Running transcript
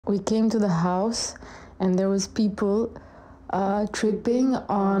we came to the house and there was people tripping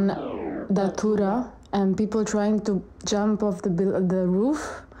on Datura and people trying to jump off the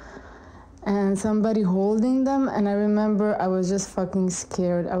roof and somebody holding them. And I remember I was just fucking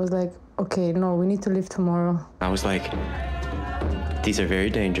scared. I was like, okay, no, we need to leave tomorrow. I was like, these are very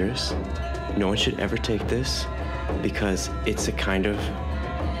dangerous. No one should ever take this because it's a kind of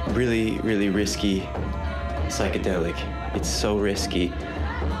really, really risky psychedelic. It's so risky.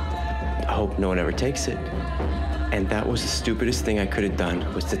 I hope no one ever takes it. And that was the stupidest thing I could have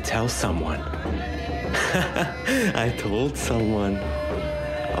done, was to tell someone. I told someone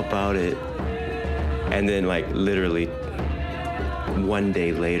about it. And then like literally one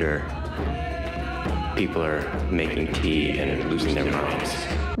day later, people are making tea and losing their minds.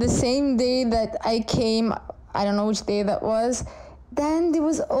 The same day that I came, I don't know which day that was, Dandy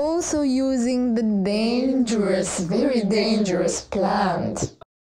was also using the dangerous, very dangerous plant.